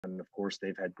And of course,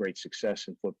 they've had great success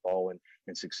in football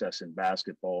and success in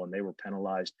basketball, and they were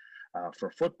penalized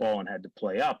for football and had to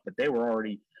play up, but they were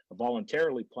already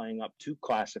voluntarily playing up 2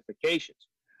 classifications.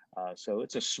 So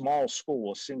it's a small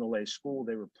school, a single A school.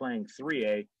 They were playing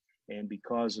 3A, and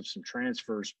because of some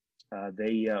transfers,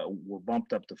 they were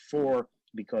bumped up to 4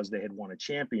 because they had won a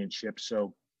championship.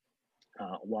 So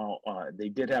while they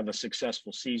did have a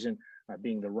successful season,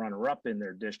 being the runner-up in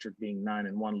their district, being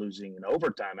 9-1, losing in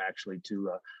overtime actually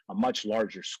to a much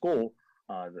larger school,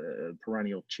 the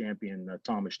perennial champion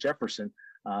Thomas Jefferson.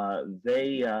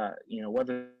 They,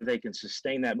 whether they can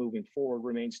sustain that moving forward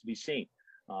remains to be seen.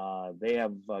 They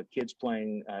have kids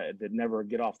playing that never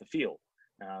get off the field.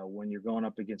 When you're going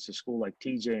up against a school like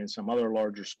TJ and some other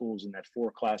larger schools in that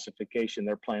 4 classification,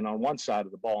 they're playing on one side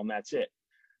of the ball and that's it.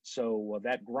 So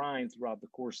that grind throughout the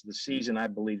course of the season, I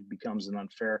believe, becomes an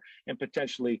unfair and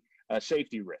potentially a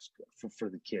safety risk for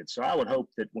the kids. So I would hope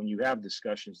that when you have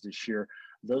discussions this year,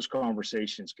 those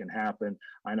conversations can happen.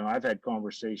 I know I've had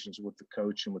conversations with the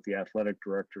coach and with the athletic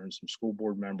director and some school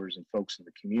board members and folks in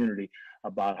the community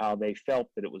about how they felt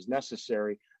that it was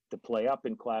necessary to play up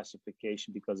in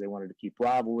classification because they wanted to keep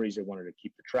rivalries, they wanted to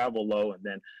keep the travel low, and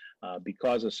then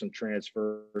because of some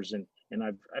transfers, and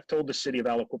I've told the city of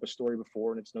Aliquippa story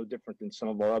before, and it's no different than some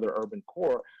of our other urban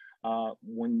core.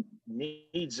 When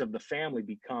needs of the family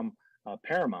become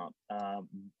paramount,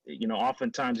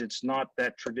 oftentimes it's not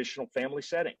that traditional family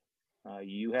setting.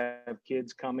 You have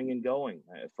kids coming and going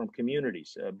from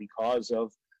communities because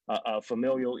of a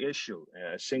familial issue,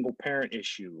 a single parent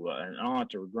issue, an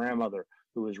aunt or grandmother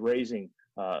who is raising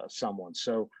someone.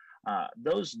 So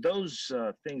those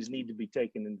things need to be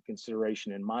taken into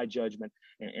consideration in my judgment.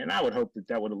 And I would hope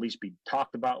that would at least be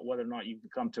talked about, whether or not you can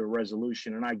come to a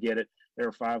resolution. And I get it. There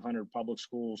are 500 public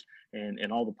schools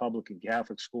and all the public and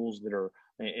Catholic schools that are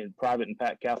in private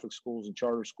and Catholic schools and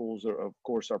charter schools, are, of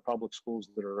course, are public schools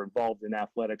that are involved in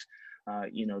athletics.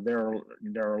 There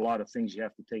are a lot of things you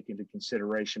have to take into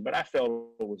consideration, but I felt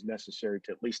it was necessary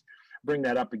to at least bring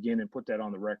that up again and put that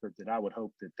on the record, that I would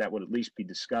hope that would at least be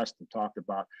discussed and talked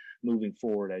about moving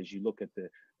forward as you look at the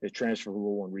transfer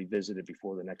rule and revisit it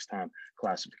before the next time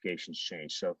classifications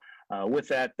change. So with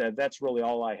that, that's really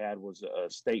all I had, was a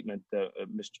statement,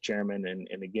 Mr. Chairman.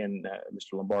 And again,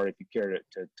 Mr. Lombardi, if you care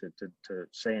to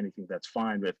say anything, that's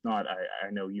fine. But if not,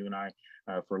 I know you and I,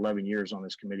 for 11 years on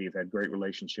this committee, have had great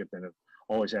relationship and have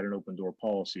always had an open door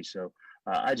policy. So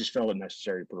I just felt it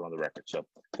necessary to put it on the record. So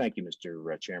thank you,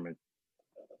 Mr. Chairman.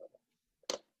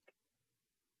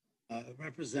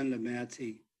 Representative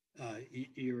Matzie,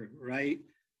 you're right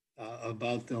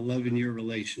about the 11-year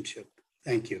relationship.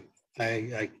 Thank you.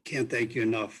 I can't thank you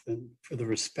enough for the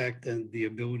respect and the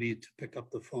ability to pick up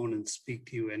the phone and speak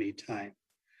to you anytime.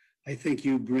 I think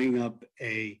you bring up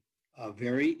a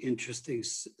very interesting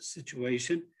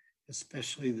situation,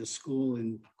 especially the school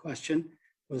in question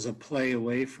was a play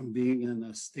away from being in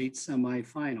a state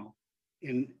semifinal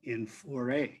in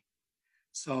 4A.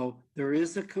 So there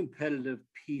is a competitive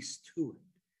piece to it.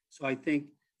 So I think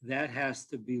that has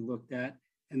to be looked at.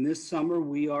 And this summer,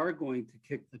 we are going to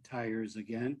kick the tires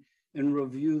again and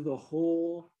review the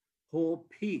whole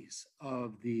piece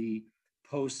of the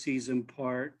postseason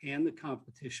part and the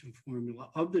competition formula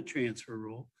of the transfer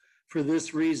rule for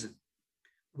this reason.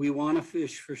 We want to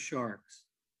fish for sharks.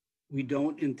 We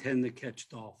don't intend to catch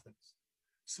dolphins.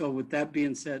 So with that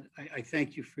being said, I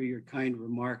thank you for your kind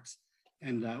remarks,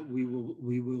 and we will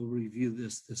review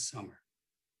this summer.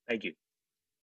 Thank you.